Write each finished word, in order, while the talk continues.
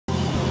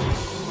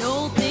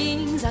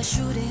I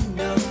shouldn't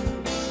know.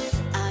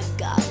 I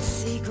got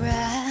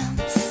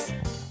secrets.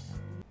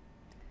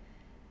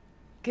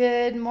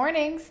 Good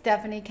morning,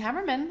 Stephanie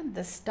Kammerman,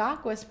 the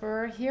Stock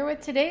Whisperer, here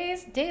with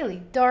today's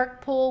daily Dark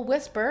Pool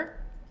Whisper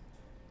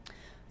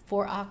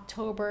for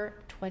October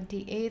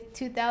 28th,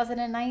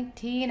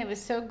 2019. It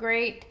was so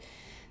great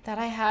that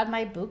I had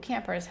my boot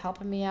campers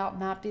helping me out,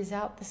 map these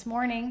out this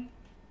morning.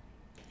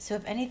 So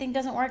if anything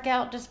doesn't work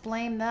out, just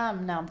blame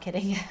them. No, I'm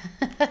kidding.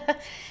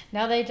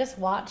 No, they just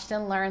watched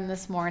and learned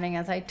this morning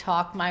as I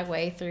talked my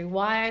way through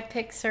why I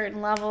picked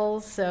certain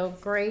levels. So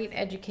great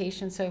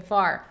education so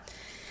far.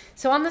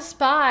 So on the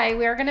SPY,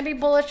 we are going to be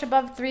bullish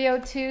above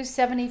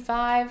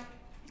 302.75.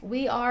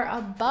 We are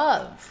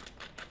above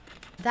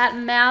that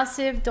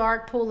massive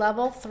dark pool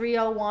level,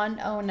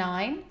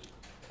 301.09.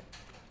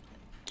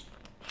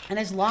 And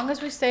as long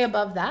as we stay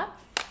above that,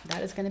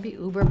 that is going to be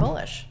uber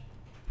bullish.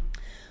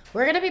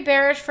 We're going to be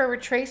bearish for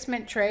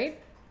retracement trade,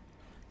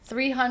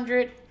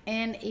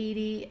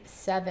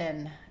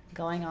 387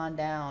 going on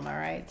down. All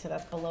right, so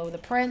that's below the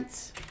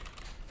prints.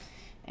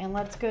 And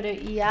let's go to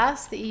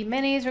ES, the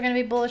E-minis. We're going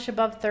to be bullish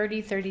above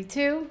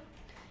 30.32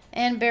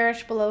 and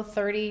bearish below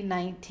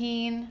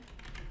 30.19.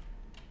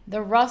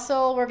 The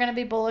Russell, we're going to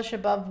be bullish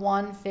above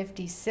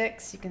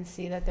 156. You can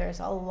see that there's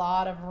a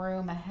lot of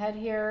room ahead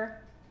here.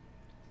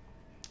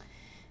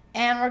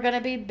 And we're going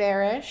to be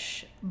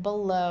bearish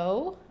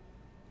below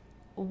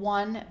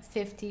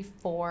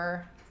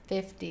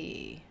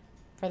 154.50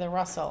 for the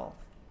Russell.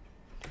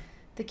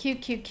 The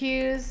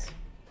QQQs,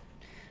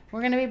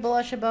 we're going to be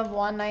bullish above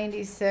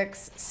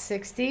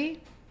 196.60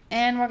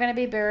 and we're going to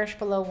be bearish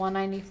below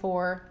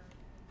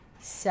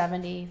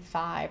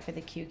 194.75 for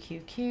the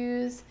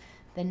QQQs.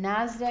 The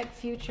NASDAQ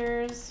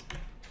futures,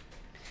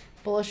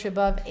 bullish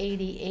above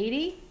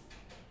 80.80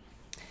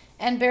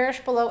 and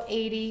bearish below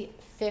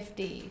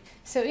 80.50.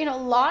 So, you know,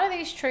 a lot of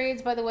these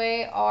trades, by the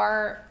way,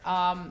 are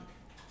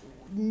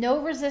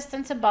no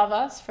resistance above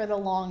us for the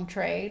long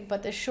trade,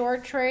 but the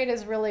short trade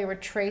is really a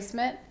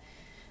retracement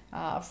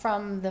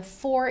from the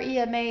 4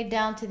 EMA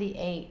down to the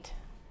 8.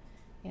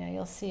 You know,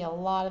 you'll see a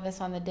lot of this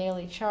on the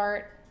daily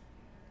chart,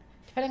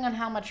 depending on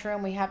how much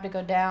room we have to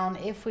go down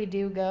if we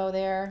do go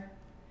there.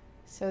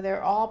 So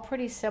they're all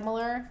pretty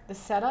similar, the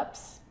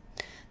setups.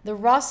 The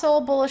Russell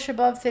bullish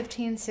above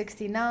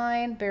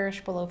 1569,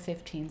 bearish below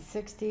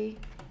 1560.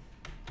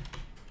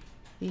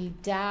 The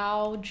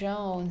Dow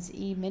Jones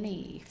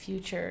E-mini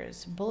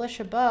futures bullish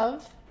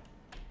above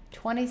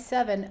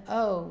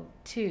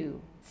 27.025.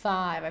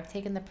 I've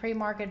taken the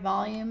pre-market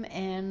volume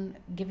and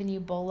given you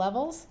bull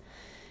levels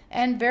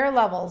and bear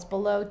levels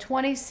below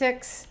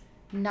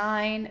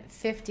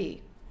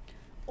 26.950.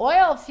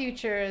 Oil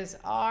futures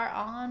are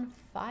on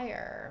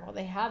fire. Well,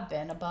 they have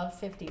been above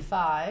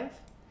 55.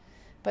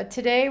 But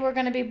today we're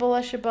going to be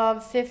bullish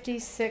above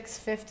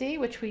 56.50,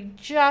 which we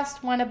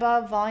just went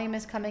above. Volume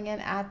is coming in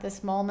at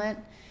this moment.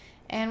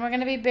 And we're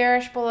going to be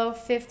bearish below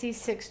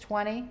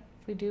 56.20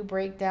 if we do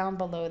break down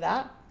below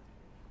that.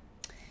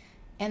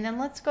 And then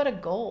let's go to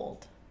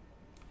gold.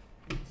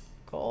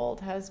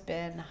 Gold has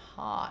been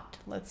hot.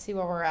 Let's see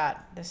where we're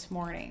at this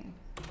morning.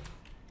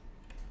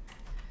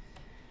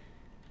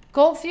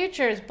 Gold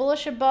futures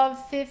bullish above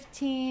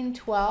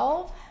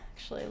 15.12.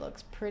 Actually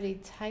looks pretty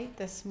tight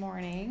this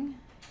morning.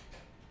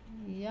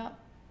 Yep.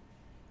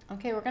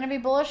 Okay, we're going to be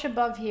bullish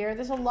above here.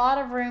 There's a lot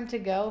of room to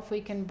go if we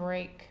can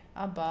break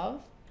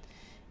above.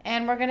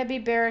 And we're going to be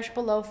bearish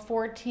below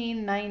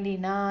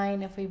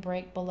 14.99 if we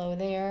break below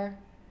there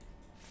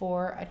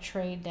for a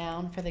trade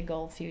down for the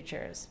gold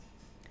futures.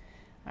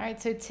 All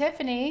right, so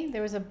Tiffany,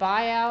 there was a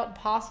buyout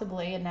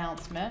possibly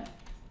announcement.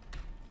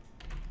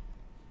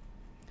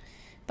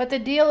 But the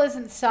deal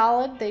isn't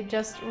solid. They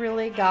just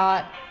really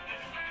got,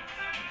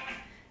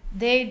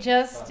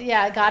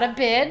 got a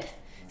bid.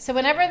 So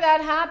whenever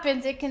that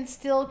happens, it can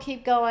still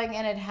keep going,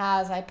 and it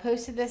has. I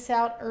posted this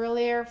out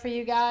earlier for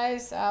you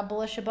guys,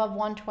 bullish above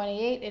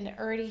 128, and it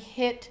already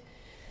hit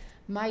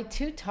my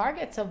 2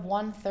 targets of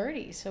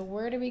 130. So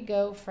where do we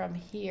go from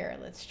here?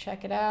 Let's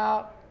check it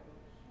out.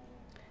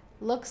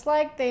 Looks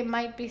like they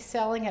might be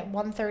selling at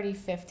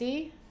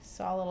 130.50.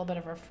 Saw a little bit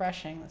of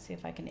refreshing. Let's see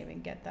if I can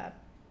even get that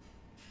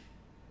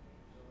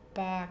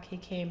back. He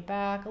came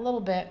back a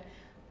little bit,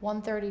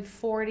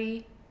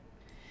 130.40.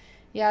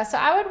 Yeah, so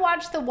I would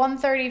watch the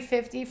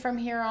 130.50 from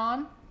here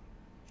on.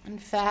 In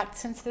fact,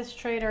 since this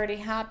trade already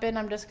happened,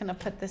 I'm just going to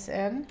put this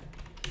in.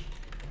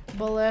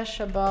 Bullish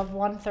above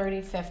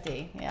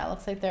 130.50. Yeah, it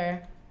looks like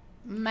they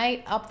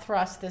might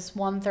upthrust this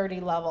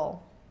 130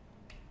 level.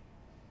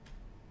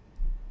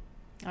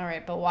 All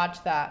right, but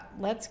watch that.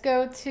 Let's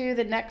go to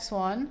the next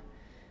one.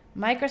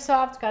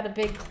 Microsoft got a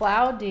big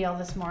cloud deal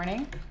this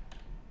morning.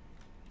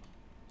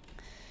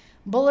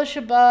 Bullish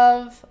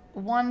above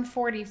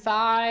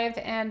 145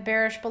 and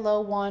bearish below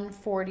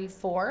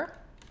 144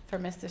 for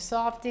Mr.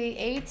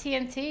 Softy.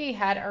 AT&T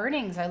had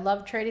earnings. I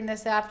love trading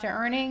this after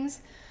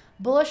earnings.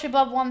 Bullish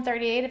above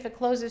 138. If it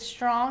closes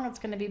strong, it's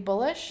going to be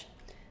bullish.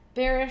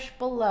 Bearish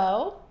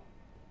below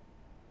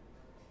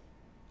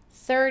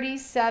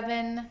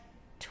 37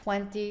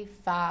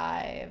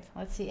 25.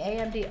 Let's see,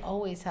 AMD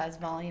always has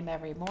volume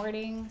every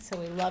morning, so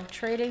we love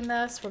trading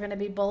this. We're going to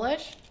be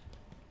bullish.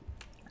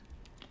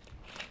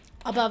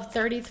 Above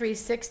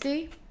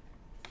 33.60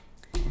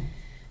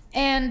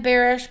 and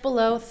bearish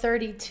below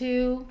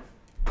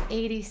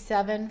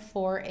 32.87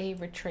 for a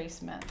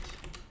retracement.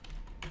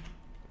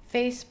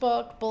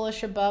 Facebook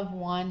bullish above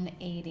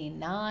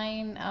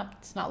 189. Up,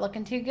 it's not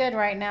looking too good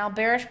right now.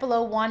 Bearish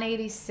below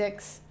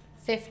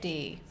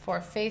 186.50 for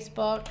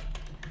Facebook.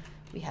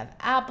 We have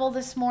Apple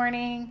this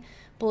morning,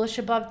 bullish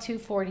above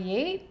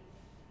 248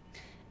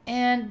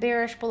 and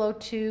bearish below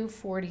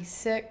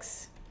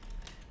 246.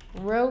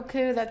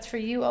 Roku, that's for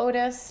you,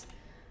 Otis,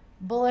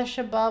 bullish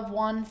above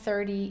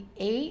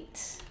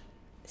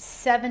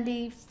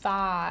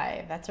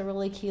 138.75. That's a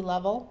really key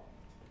level.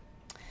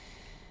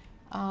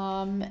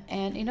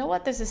 And you know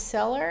what? There's a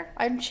seller.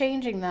 I'm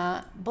changing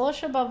that.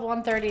 Bullish above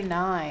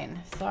 139.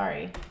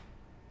 Sorry.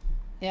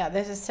 Yeah,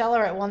 there's a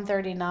seller at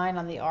 139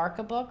 on the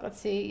ARCA book. Let's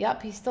see.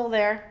 Yep, he's still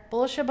there.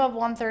 Bullish above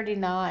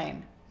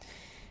 139.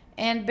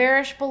 And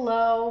bearish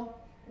below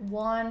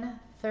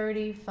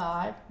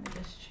 135. Let me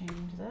just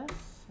change this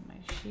on my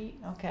sheet.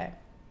 Okay.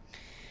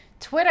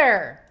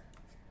 Twitter.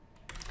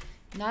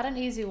 Not an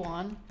easy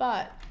one,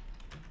 but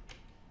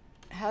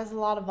has a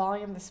lot of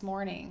volume this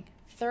morning.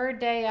 Third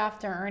day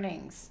after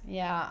earnings.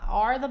 Yeah,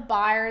 are the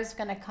buyers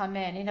going to come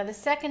in? You know, the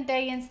second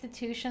day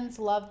institutions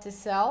love to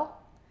sell.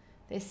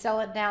 They sell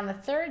it down. The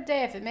third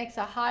day, if it makes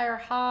a higher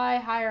high,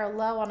 higher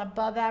low on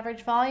above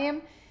average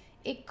volume,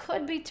 it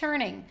could be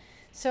turning.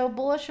 So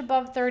bullish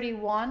above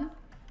 31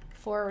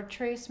 for a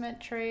retracement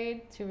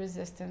trade to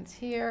resistance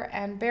here,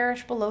 and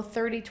bearish below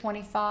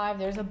 30.25.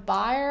 There's a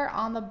buyer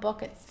on the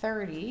book at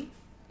 30.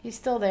 He's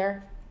still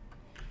there.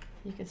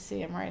 You can see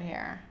him right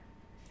here.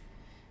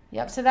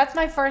 Yep, so that's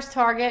my first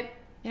target.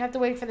 You have to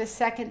wait for the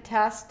second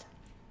test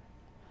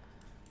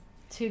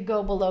to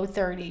go below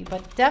 30,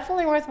 but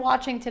definitely worth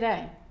watching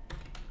today.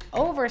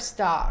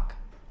 Overstock.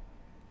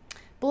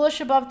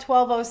 Bullish above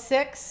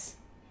 1206,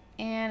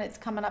 and it's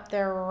coming up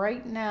there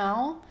right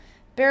now.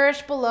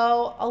 Bearish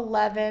below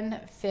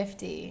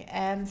 1150.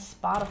 And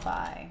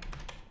Spotify.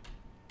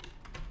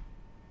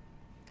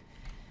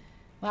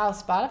 Wow,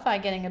 Spotify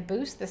getting a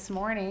boost this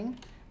morning.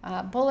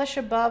 Bullish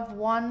above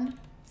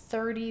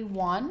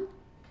 131.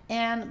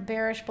 And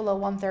bearish below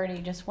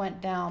 130, just went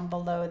down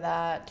below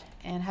that.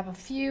 And have a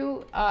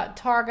few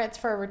targets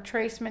for a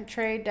retracement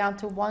trade down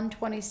to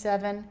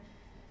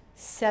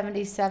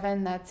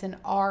 127.77. That's an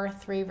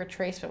R3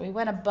 retracement. We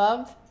went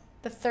above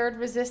the third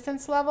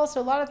resistance level. So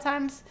a lot of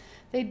times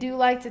they do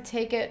like to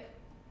take it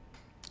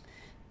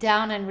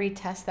down and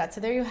retest that.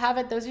 So there you have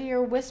it. Those are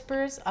your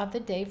whispers of the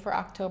day for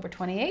October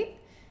 28th.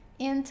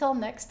 Until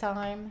next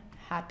time,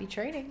 happy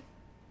trading.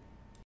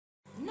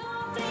 No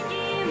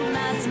thinking,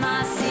 that's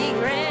my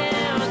secret.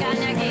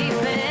 Gonna keep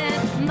it.